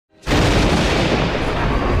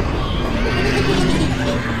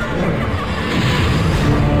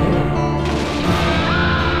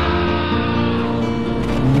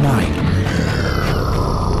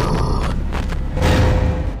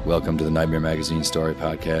Nightmare Magazine Story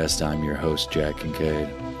Podcast. I'm your host, Jack Kincaid.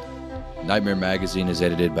 Nightmare Magazine is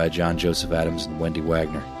edited by John Joseph Adams and Wendy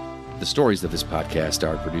Wagner. The stories of this podcast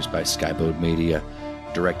are produced by Skyboat Media,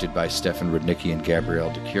 directed by Stefan Rudnicki and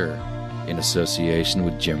Gabrielle DeCure, in association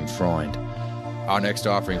with Jim Freund. Our next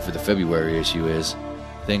offering for the February issue is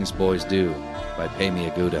Things Boys Do by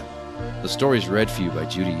Pemi Aguda. The story is read for you by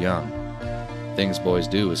Judy Young. Things Boys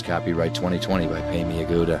Do is copyright 2020 by Pemi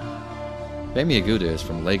Aguda. Pemi Aguda is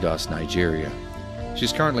from Lagos, Nigeria.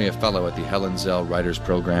 She's currently a fellow at the Helen Zell Writers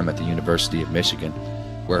Program at the University of Michigan,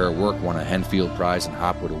 where her work won a Henfield Prize and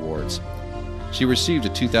Hopwood Awards. She received a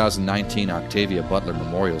 2019 Octavia Butler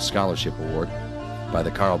Memorial Scholarship Award by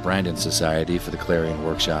the Carl Brandon Society for the Clarion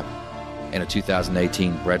Workshop, and a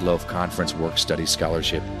 2018 Breadloaf Conference Work Study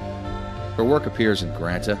Scholarship. Her work appears in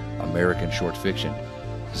Granta, American Short Fiction,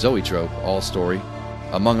 Zoetrope, All Story,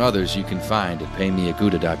 among others you can find at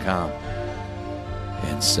paymeaguda.com.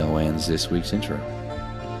 And so ends this week's intro.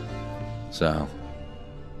 So,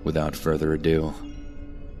 without further ado,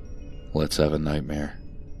 let's have a nightmare.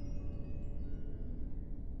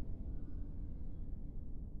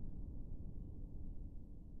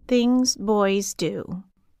 Things Boys Do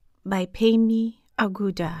by Pemi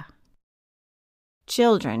Aguda.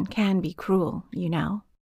 Children can be cruel, you know.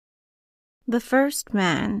 The first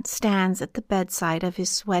man stands at the bedside of his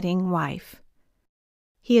sweating wife.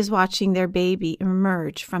 He is watching their baby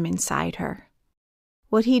emerge from inside her.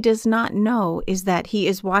 What he does not know is that he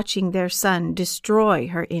is watching their son destroy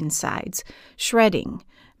her insides, shredding,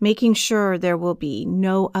 making sure there will be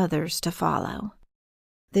no others to follow.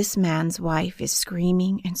 This man's wife is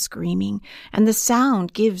screaming, and the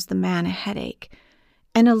sound gives the man a headache,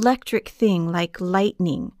 an electric thing like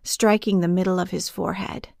lightning striking the middle of his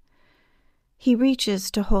forehead. He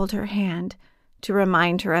reaches to hold her hand, to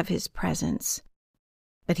remind her of his presence.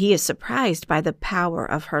 But he is surprised by the power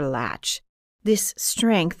of her latch, this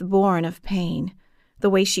strength born of pain,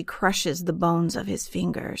 the way she crushes the bones of his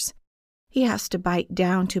fingers. He has to bite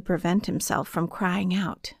down to prevent himself from crying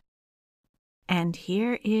out. And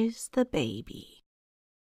here is the baby,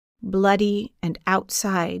 bloody and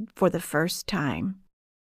outside for the first time.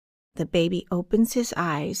 The baby opens his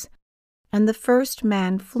eyes, and the first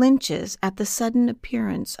man flinches at the sudden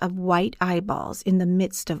appearance of white eyeballs in the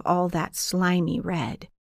midst of all that slimy red.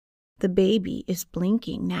 The baby is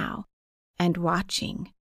blinking now, and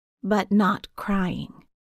watching, but not crying.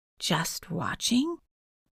 Just watching?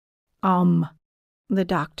 The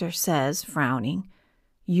doctor says, frowning.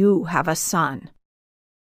 You have a son.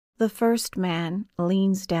 The first man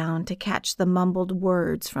leans down to catch the mumbled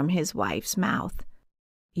words from his wife's mouth.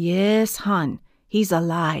 Yes, hon, he's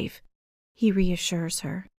alive, he reassures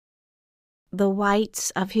her. The whites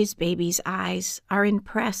of his baby's eyes are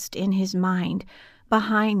impressed in his mind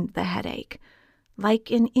behind the headache,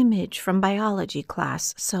 like an image from biology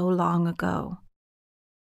class so long ago.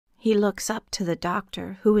 He looks up to the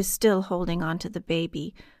doctor, who is still holding on to the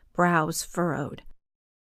baby, brows furrowed.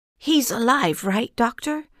 He's alive, right,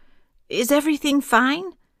 doctor? Is everything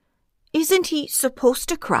fine? Isn't he supposed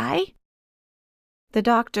to cry? The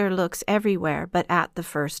doctor looks everywhere but at the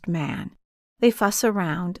first man. They fuss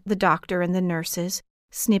around, the doctor and the nurses,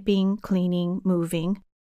 snipping, cleaning, moving.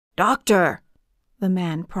 Doctor, the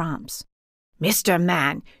man prompts. Mr.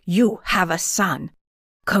 Man, you have a son.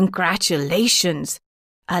 Congratulations!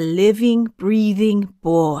 A living, breathing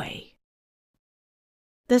boy.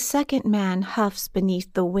 The second man huffs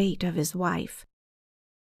beneath the weight of his wife.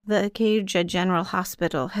 The Aguda General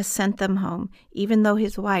Hospital has sent them home, even though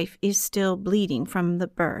his wife is still bleeding from the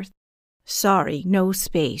birth. Sorry, no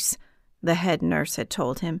space, the head nurse had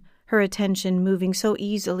told him, her attention moving so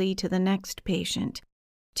easily to the next patient.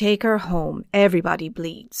 Take her home, everybody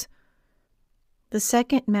bleeds. The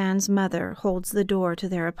second man's mother holds the door to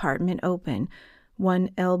their apartment open,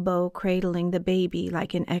 one elbow cradling the baby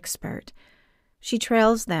like an expert. She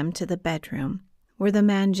trails them to the bedroom, where the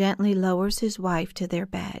man gently lowers his wife to their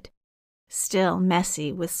bed, still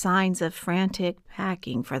messy with signs of frantic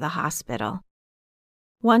packing for the hospital.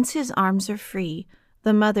 Once his arms are free,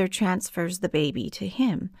 the mother transfers the baby to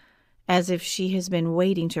him, as if she has been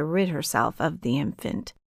waiting to rid herself of the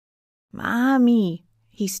infant. Mommy,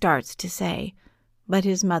 he starts to say, but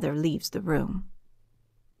his mother leaves the room.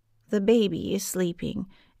 The baby is sleeping,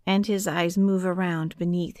 and his eyes move around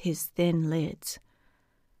beneath his thin lids.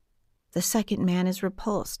 The second man is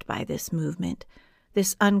repulsed by this movement,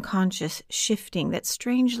 this unconscious shifting that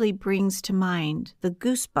strangely brings to mind the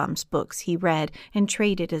Goosebumps books he read and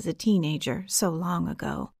traded as a teenager so long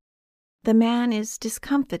ago. The man is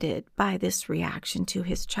discomfited by this reaction to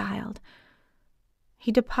his child.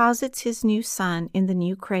 He deposits his new son in the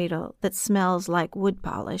new cradle that smells like wood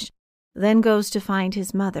polish then goes to find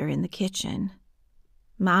his mother in the kitchen.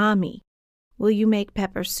 "Mommy, will you make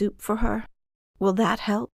pepper soup for her? Will that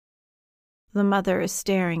help?" The mother is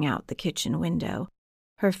staring out the kitchen window,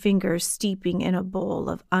 her fingers steeping in a bowl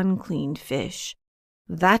of uncleaned fish.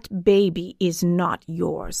 "That baby is not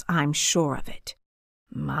yours, I'm sure of it."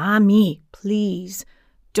 "Mommy, please,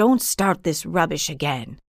 don't start this rubbish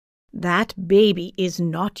again." "That baby is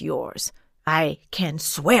not yours. I can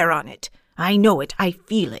swear on it. I know it, I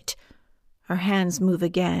feel it." Her hands move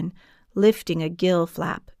again, lifting a gill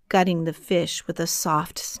flap, gutting the fish with a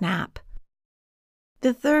soft snap.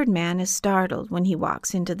 The third man is startled when he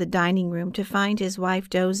walks into the dining room to find his wife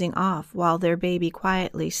dozing off while their baby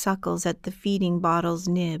quietly suckles at the feeding bottle's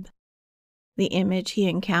nib. The image he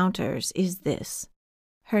encounters is this: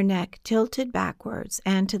 her neck tilted backwards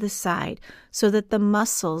and to the side so that the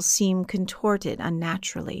muscles seem contorted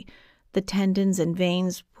unnaturally, the tendons and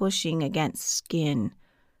veins pushing against skin.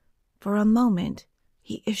 For a moment,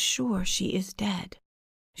 he is sure she is dead.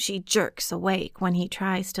 She jerks awake when he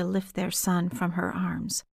tries to lift their son from her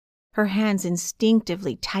arms. Her hands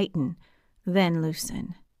instinctively tighten, then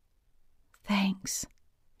loosen. "Thanks,"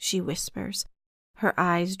 she whispers, her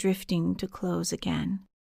eyes drifting to close again.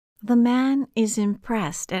 The man is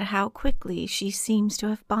impressed at how quickly she seems to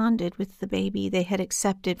have bonded with the baby they had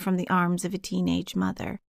accepted from the arms of a teenage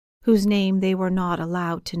mother, whose name they were not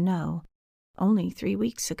allowed to know, only 3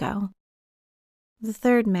 weeks ago. The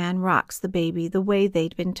third man rocks the baby the way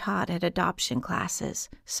they'd been taught at adoption classes,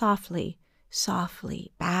 softly,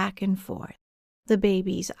 softly, back and forth. The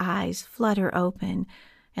baby's eyes flutter open,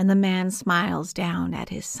 and the man smiles down at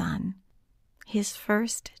his son. His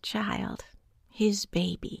first child, his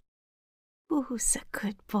baby. "Who's a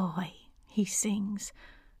good boy?" he sings,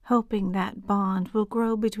 hoping that bond will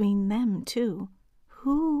grow between them too.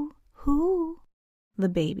 Who? The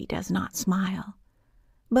baby does not smile.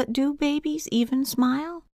 But do babies even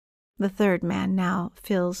smile? The third man now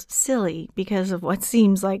feels silly because of what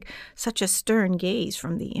seems like such a stern gaze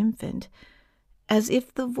from the infant, as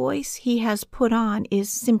if the voice he has put on is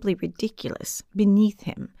simply ridiculous, beneath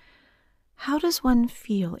him. How does one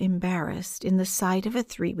feel embarrassed in the sight of a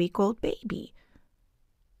 3-week-old baby?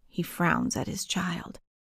 He frowns at his child,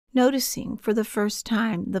 noticing for the first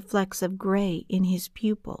time the flecks of gray in his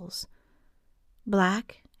pupils.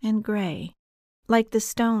 Black and gray, like the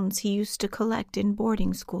stones he used to collect in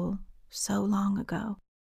boarding school so long ago,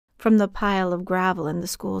 from the pile of gravel in the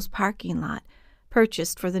school's parking lot,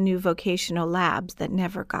 purchased for the new vocational labs that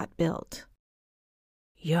never got built.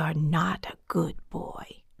 "You're not a good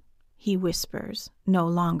boy," he whispers, no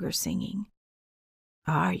longer singing.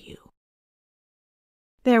 "Are you?"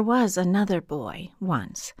 There was another boy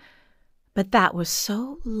once, but that was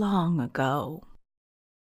so long ago.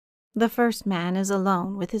 The first man is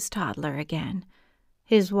alone with his toddler again.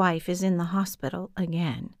 His wife is in the hospital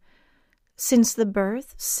again. Since the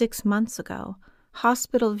birth 6 months ago,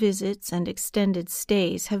 hospital visits and extended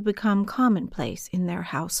stays have become commonplace in their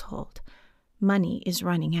household. Money is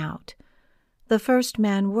running out. The first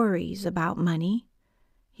man worries about money.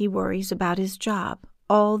 He worries about his job,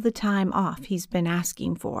 all the time off he's been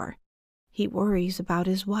asking for. He worries about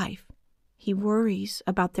his wife. He worries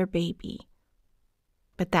about their baby.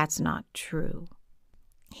 But that's not true.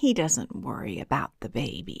 He doesn't worry about the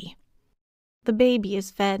baby. The baby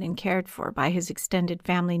is fed and cared for by his extended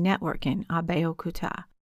family network in Aguda.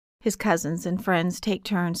 His cousins and friends take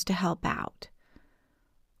turns to help out.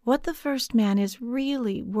 What the first man is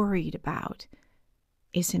really worried about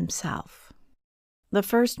is himself. The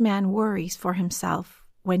first man worries for himself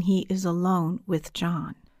when he is alone with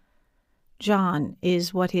John. John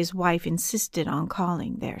is what his wife insisted on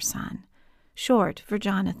calling their son, short for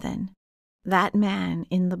Jonathan. That man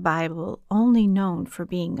in the Bible only known for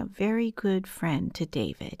being a very good friend to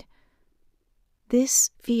David. This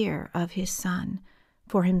fear of his son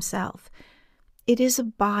for himself, it is a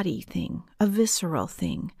body thing, a visceral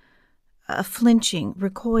thing, a flinching,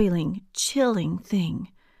 recoiling, chilling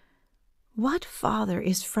thing. What father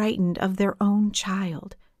is frightened of their own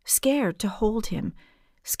child, scared to hold him,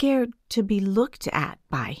 scared to be looked at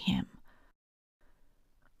by him?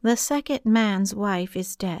 The second man's wife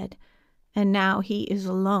is dead, and now he is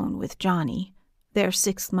alone with Johnny, their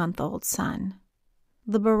 6-month-old son.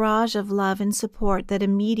 The barrage of love and support that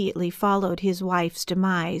immediately followed his wife's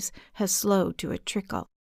demise has slowed to a trickle.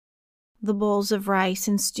 The bowls of rice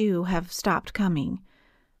and stew have stopped coming.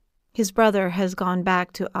 His brother has gone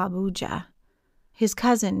back to Aguda. His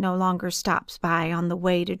cousin no longer stops by on the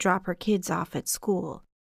way to drop her kids off at school.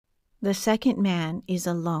 The second man is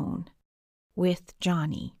alone with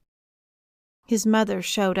Johnny. His mother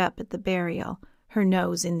showed up at the burial, her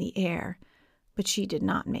nose in the air, but she did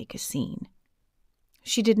not make a scene.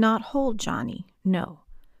 She did not hold Johnny, no,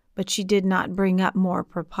 but she did not bring up more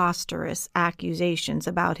preposterous accusations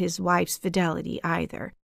about his wife's fidelity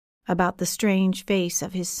either, about the strange face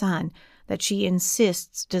of his son that she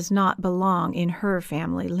insists does not belong in her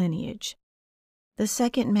family lineage. The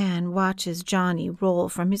second man watches Johnny roll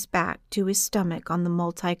from his back to his stomach on the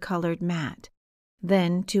multicolored mat,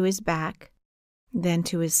 then to his back, then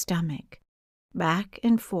to his stomach, back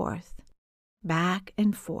and forth, back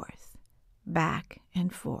and forth, back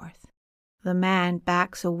and forth. The man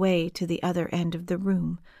backs away to the other end of the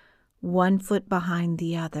room, 1 foot behind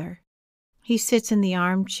the other. He sits in the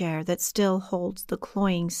armchair that still holds the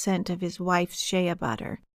cloying scent of his wife's shea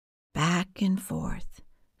butter. Back and forth,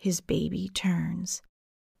 his baby turns,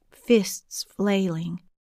 fists flailing,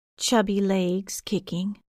 chubby legs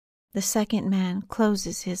kicking. The second man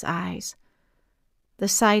closes his eyes. The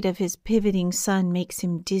sight of his pivoting son makes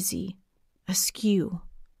him dizzy, askew,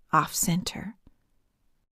 off-center.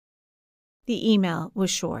 The email was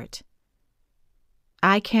short.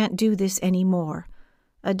 I can't do this anymore.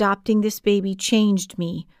 Adopting this baby changed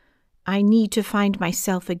me. I need to find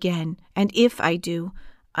myself again, and if I do,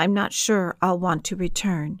 I'm not sure I'll want to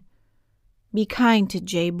return. Be kind to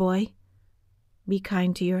J-Boy. Be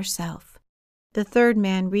kind to yourself. The third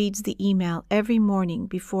man reads the email every morning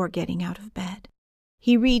before getting out of bed.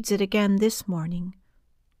 He reads it again this morning.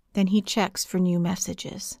 Then he checks for new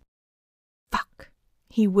messages. Fuck,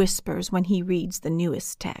 he whispers when he reads the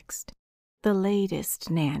newest text. The latest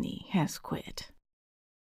nanny has quit.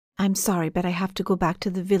 I'm sorry, but I have to go back to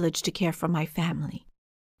the village to care for my family.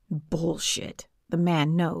 Bullshit. The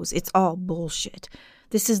man knows it's all bullshit.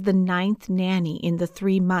 This is the 9th nanny in the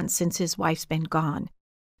 3 months since his wife's been gone.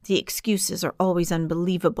 The excuses are always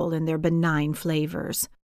unbelievable in their benign flavors.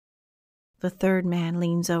 The third man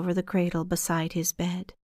leans over the cradle beside his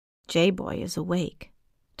bed. J-Boy is awake.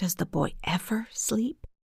 Does the boy ever sleep?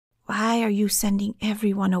 Why are you sending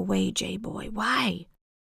everyone away, J-Boy? Why?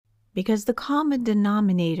 Because the common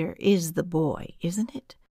denominator is the boy, isn't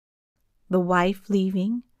it? The wife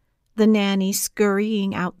leaving, the nanny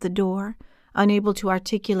scurrying out the door, unable to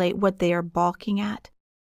articulate what they are balking at.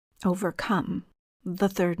 Overcome, the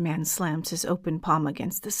third man slams his open palm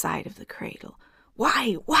against the side of the cradle.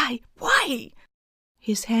 Why?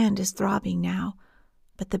 His hand is throbbing now,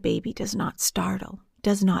 but the baby does not startle,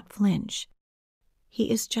 does not flinch.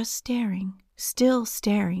 He is just staring, still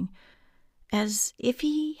staring, as if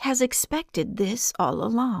he has expected this all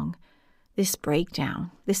along, this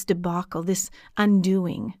breakdown, this debacle, this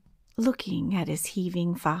undoing, looking at his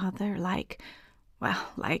heaving father like,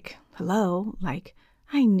 hello, like,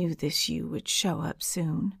 I knew this you would show up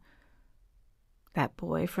soon. That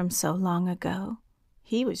boy from so long ago,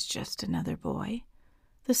 he was just another boy,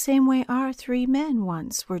 the same way our 3 men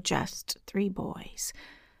once were just 3 boys.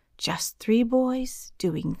 Just 3 boys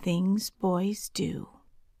doing things boys do.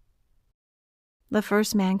 The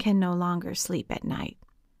first man can no longer sleep at night,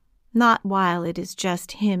 not while it is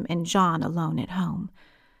just him and John alone at home.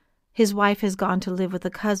 His wife has gone to live with a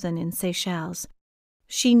cousin in Seychelles.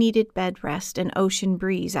 She needed bed rest and ocean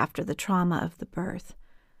breeze after the trauma of the birth.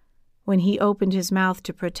 When he opened his mouth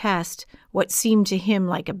to protest what seemed to him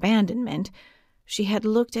like abandonment, she had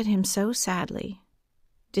looked at him so sadly,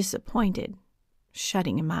 disappointed,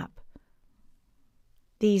 shutting him up.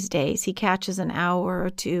 These days he catches an hour or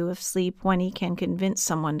 2 of sleep when he can convince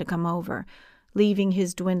someone to come over, leaving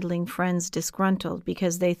his dwindling friends disgruntled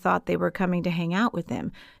because they thought they were coming to hang out with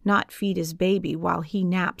him, not feed his baby while he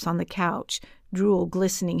naps on the couch, drool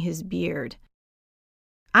glistening his beard.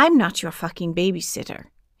 I'm not your fucking babysitter,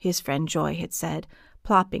 his friend Joy had said,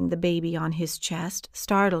 plopping the baby on his chest,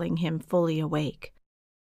 startling him fully awake.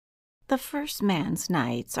 The first man's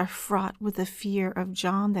nights are fraught with a fear of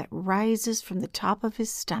John that rises from the top of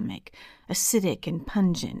his stomach, acidic and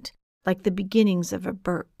pungent, like the beginnings of a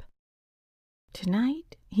burp.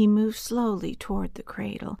 Tonight he moves slowly toward the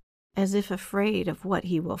cradle, as if afraid of what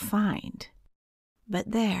he will find.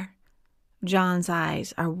 But there, John's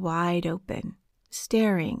eyes are wide open,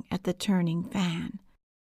 staring at the turning fan.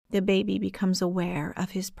 The baby becomes aware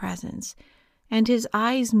of his presence, and his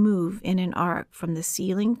eyes move in an arc from the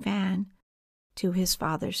ceiling fan to his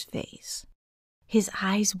father's face. His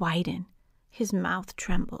eyes widen, his mouth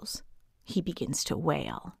trembles. He begins to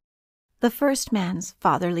wail. The first man's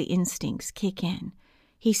fatherly instincts kick in.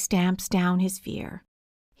 He stamps down his fear.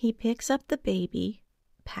 He picks up the baby,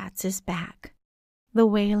 pats his back. The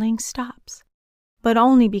wailing stops, but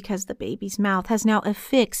only because the baby's mouth has now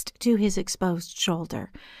affixed to his exposed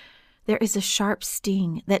shoulder. There is a sharp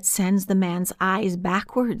sting that sends the man's eyes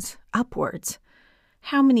backwards, upwards.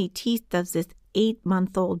 How many teeth does this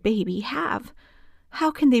 8-month-old baby have?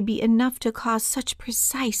 How can they be enough to cause such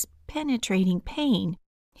precise, penetrating pain?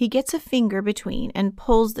 He gets a finger between and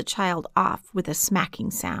pulls the child off with a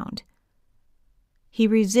smacking sound. He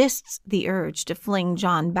resists the urge to fling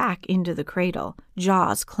John back into the cradle,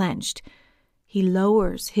 jaws clenched. He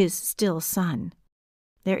lowers his still son.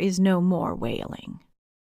 There is no more wailing.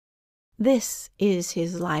 This is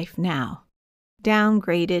his life now,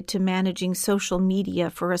 downgraded to managing social media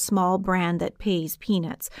for a small brand that pays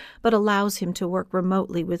peanuts but allows him to work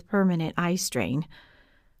remotely with permanent eye strain.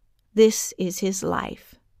 This is his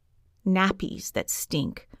life. Nappies that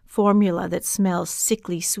stink, formula that smells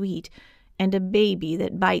sickly sweet, and a baby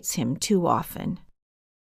that bites him too often.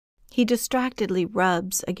 He distractedly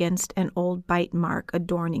rubs against an old bite mark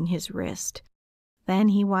adorning his wrist. Then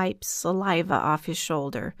he wipes saliva off his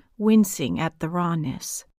shoulder, wincing at the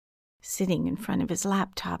rawness. Sitting in front of his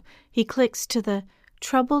laptop, he clicks to the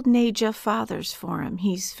Troubled Naja Fathers Forum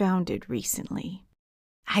he's founded recently.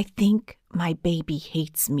 "I think my baby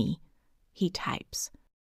hates me," he types.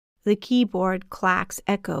 The keyboard clacks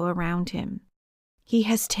echo around him. "He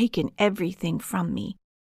has taken everything from me.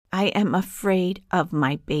 I am afraid of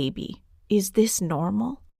my baby. Is this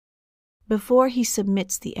normal?" Before he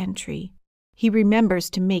submits the entry, he remembers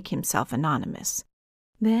to make himself anonymous.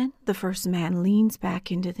 Then the first man leans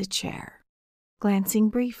back into the chair, glancing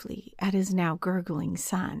briefly at his now gurgling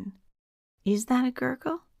son. Is that a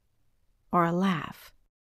gurgle? Or a laugh?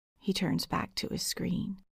 He turns back to his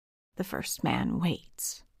screen. The first man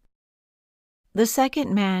waits. The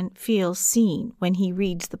second man feels seen when he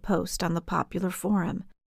reads the post on the popular forum.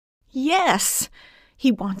 Yes!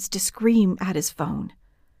 He wants to scream at his phone.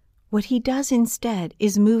 What he does instead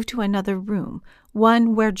is move to another room,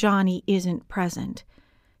 one where Johnny isn't present.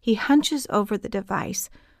 He hunches over the device,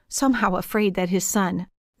 somehow afraid that his son,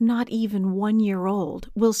 not even 1 year old,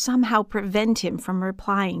 will somehow prevent him from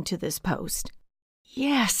replying to this post.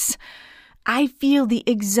 Yes, I feel the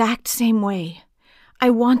exact same way. I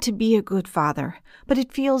want to be a good father, but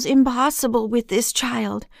it feels impossible with this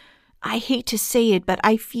child. I hate to say it, but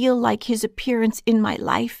I feel like his appearance in my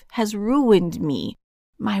life has ruined me.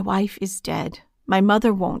 My wife is dead. My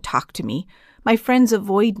mother won't talk to me. My friends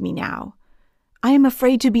avoid me now. I am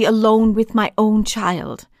afraid to be alone with my own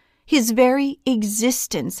child. His very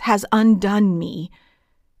existence has undone me.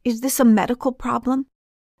 Is this a medical problem?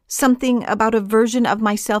 Something about a version of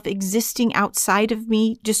myself existing outside of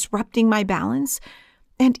me, disrupting my balance?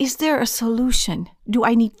 And is there a solution? Do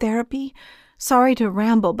I need therapy? Sorry to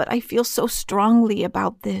ramble, but I feel so strongly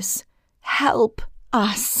about this. Help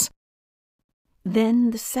us. Then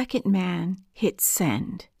the second man hits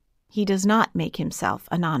send. He does not make himself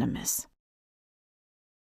anonymous.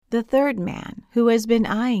 The third man, who has been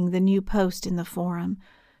eyeing the new post in the forum,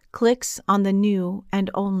 clicks on the new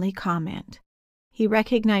and only comment. He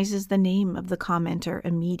recognizes the name of the commenter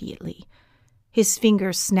immediately. His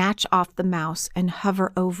fingers snatch off the mouse and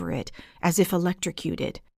hover over it as if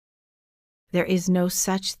electrocuted. There is no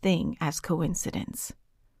such thing as coincidence.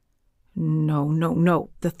 No,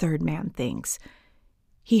 the third man thinks.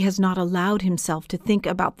 He has not allowed himself to think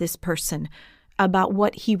about this person, about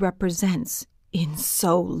what he represents, in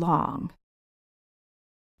so long.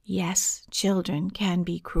 Yes, children can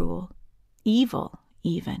be cruel, evil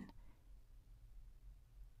even.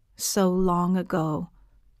 So long ago,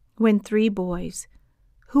 when 3 boys,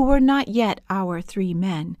 who were not yet our 3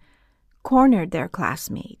 men, cornered their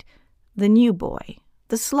classmate, the new boy,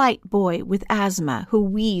 the slight boy with asthma who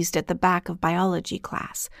wheezed at the back of biology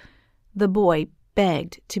class, the boy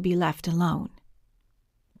begged to be left alone.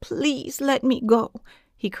 "Please let me go,"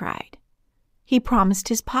 he cried. He promised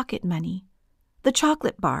his pocket money, the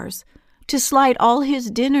chocolate bars, to slide all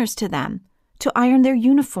his dinners to them, to iron their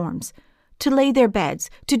uniforms, to lay their beds,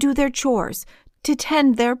 to do their chores, to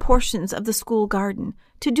tend their portions of the school garden,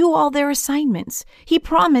 to do all their assignments. He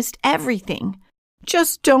promised everything.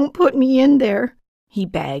 "Just don't put me in there," he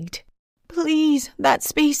begged. "Please, that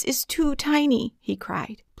space is too tiny," he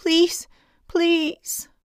cried. "Please, please."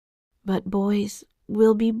 But boys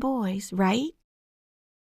will be boys, right?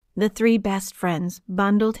 The 3 best friends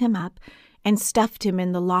bundled him up and stuffed him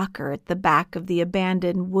in the locker at the back of the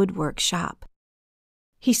abandoned woodwork shop.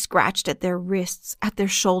 He scratched at their wrists, at their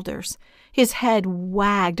shoulders. His head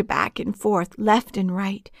wagged back and forth, left and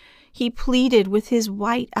right. He pleaded with his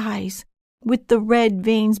white eyes, with the red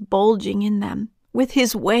veins bulging in them, with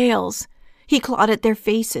his wails. He clawed at their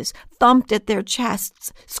faces, thumped at their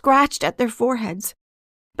chests, scratched at their foreheads.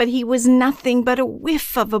 But he was nothing but a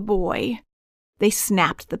whiff of a boy. They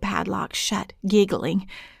snapped the padlock shut, giggling,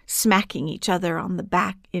 smacking each other on the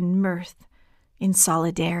back in mirth, in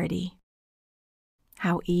solidarity.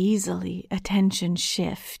 How easily attention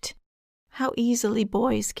shift. How easily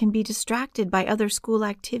boys can be distracted by other school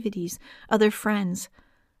activities, other friends,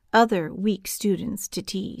 other weak students to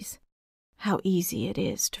tease. How easy it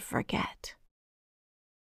is to forget.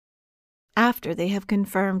 After they have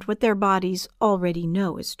confirmed what their bodies already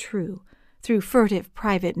know is true, through furtive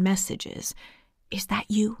private messages, "Is that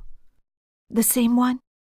you? The same one?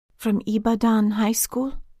 From Ibadan High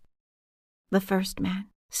School?" The first man,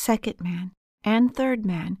 second man, and third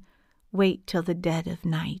man wait till the dead of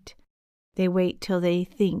night. They wait till they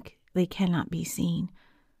think they cannot be seen,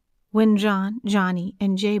 when John, Johnny,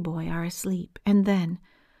 and J-Boy are asleep, and then,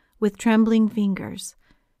 with trembling fingers,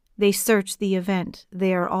 they search the event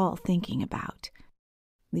they are all thinking about.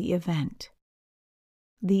 The event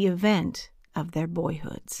of their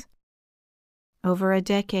boyhoods. Over a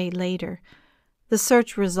decade later, the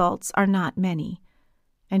search results are not many,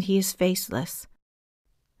 and he is faceless.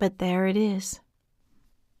 But there it is.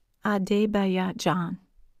 Adebaya John.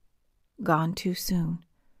 Gone too soon.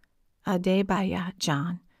 Adebaya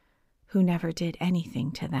John, who never did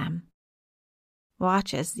anything to them.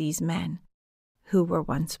 Watch as these men, who were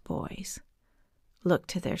once boys, look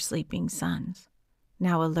to their sleeping sons,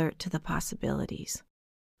 now alert to the possibilities.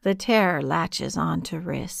 The terror latches onto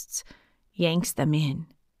wrists, yanks them in.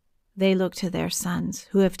 They look to their sons,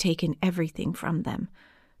 who have taken everything from them,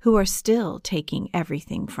 who are still taking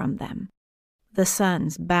everything from them. The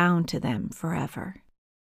sons bound to them forever.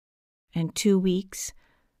 And 2 weeks,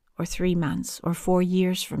 or 3 months, or 4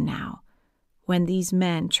 years from now, when these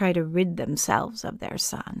men try to rid themselves of their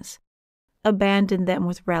sons, abandon them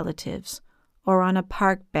with relatives, or on a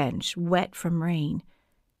park bench wet from rain,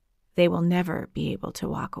 they will never be able to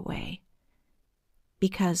walk away.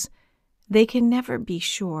 Because they can never be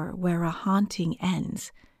sure where a haunting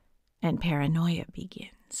ends and paranoia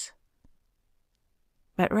begins.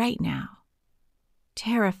 But right now,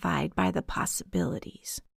 terrified by the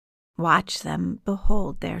possibilities, watch them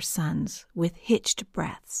behold their sons with hitched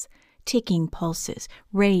breaths, ticking pulses,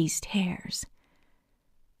 raised hairs.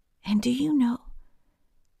 And do you know,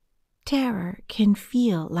 terror can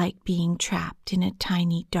feel like being trapped in a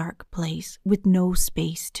tiny dark place with no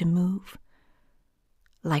space to move.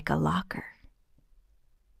 Like a locker.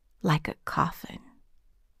 Like a coffin.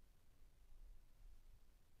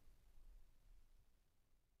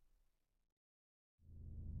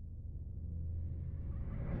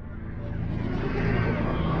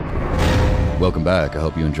 Welcome back. I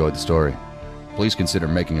hope you enjoyed the story. Please consider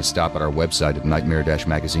making a stop at our website at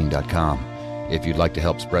nightmare-magazine.com. If you'd like to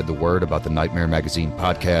help spread the word about the Nightmare Magazine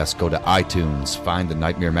podcast, go to iTunes, find the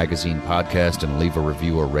Nightmare Magazine podcast, and leave a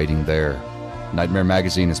review or rating there. Nightmare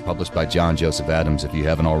Magazine is published by John Joseph Adams. If you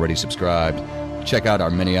haven't already subscribed, check out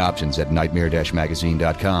our many options at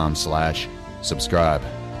nightmare-magazine.com/subscribe.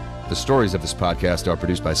 The stories of this podcast are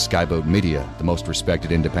produced by Skyboat Media, the most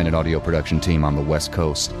respected independent audio production team on the West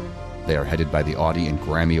Coast. They are headed by the Audie and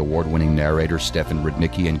Grammy Award-winning narrators Stefan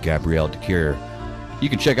Rudnicki and Gabrielle DeCure. You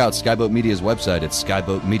can check out Skyboat Media's website at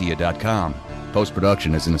skyboatmedia.com.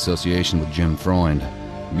 Post-production is in association with Jim Freund.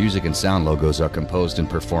 Music and sound logos are composed and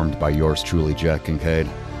performed by yours truly, Jack Kincaid.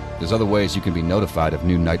 There's other ways you can be notified of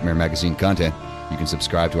new Nightmare Magazine content. You can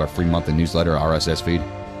subscribe to our free monthly newsletter RSS feed,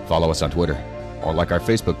 follow us on Twitter, or like our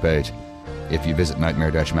Facebook page. If you visit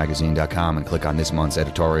nightmare-magazine.com and click on this month's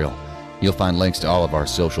editorial, you'll find links to all of our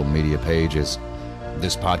social media pages.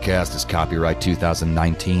 This podcast is copyright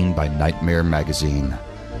 2019 by Nightmare Magazine.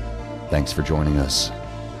 Thanks for joining us.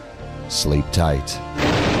 Sleep tight.